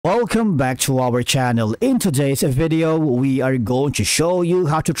Welcome back to our channel. In today's video, we are going to show you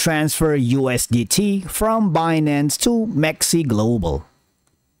how to transfer USDT from Binance to Mexc Global.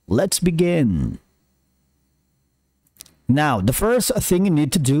 Let's begin. Now, the first thing you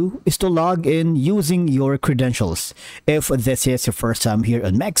need to do is to log in using your credentials. If this is your first time here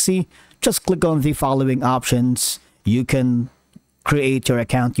on Mexc, just click on the following options. You can create your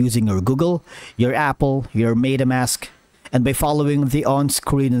account using your Google, your Apple, your MetaMask, and by following the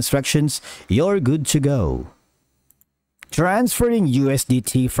on-screen instructions, you're good to go. Transferring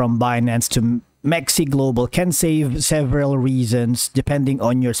USDT from Binance to Mexc Global can save several reasons depending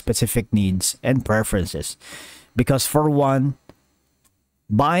on your specific needs and preferences. Because for one,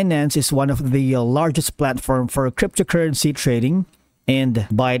 Binance is one of the largest platforms for cryptocurrency trading, and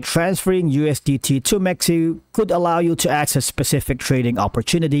by transferring USDT to Mexc could allow you to access specific trading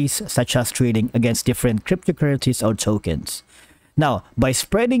opportunities such as trading against different cryptocurrencies or tokens. Now, by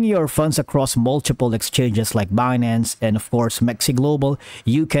spreading your funds across multiple exchanges like Binance and of course Mexc Global,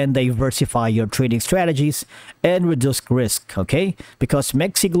 you can diversify your trading strategies and reduce risk, okay? Because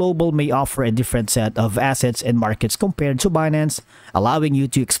Mexc Global may offer a different set of assets and markets compared to Binance, allowing you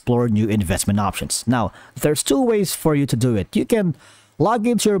to explore new investment options. Now, there's two ways for you to do it. You can log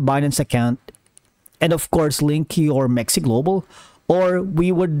into your Binance account and of course link your Mexc Global, or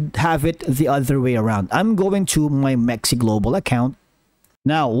we would have it the other way around. I'm going to my Mexc Global account.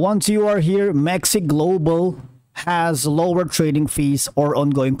 Now, once you are here, Mexc Global has lower trading fees or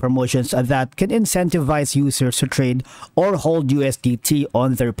ongoing promotions that can incentivize users to trade or hold USDT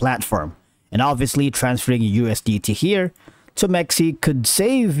on their platform. And obviously, transferring USDT here to Mexc could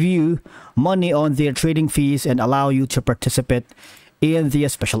save you money on their trading fees and allow you to participate in the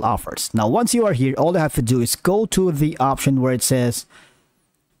special offers. Now, once you are here, all you have to do is go to the option where it says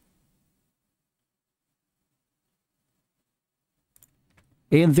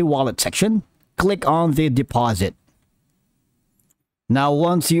in the wallet section, click on the deposit. Now,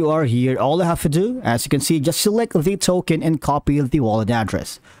 once you are here, all you have to do, as you can see, just select the token and copy the wallet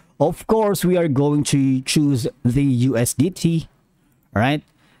address. Of course, we are going to choose the USDT, right?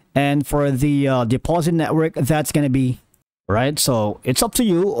 And for the deposit network, that's going to be right. So it's up to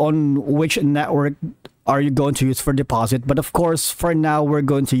you on which network are you going to use for deposit. But of course, for now, we're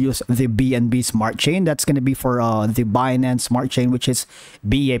going to use the BNB Smart Chain. That's going to be for the Binance Smart Chain, which is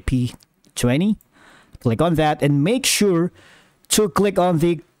BAP20. Click on that and make sure to click on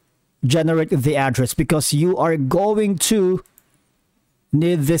the generate the address, because you are going to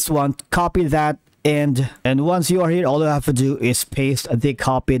need this one. Copy that. And once you are here, all you have to do is paste the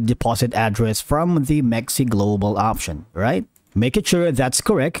copied deposit address from the Mexc Global option, right? Make it sure that's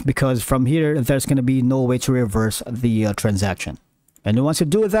correct, because from here, there's going to be no way to reverse the transaction. And once you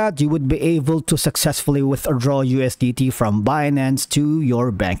do that, you would be able to successfully withdraw USDT from Binance to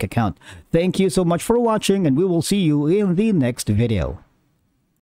your bank account. Thank you so much for watching, and we will see you in the next video.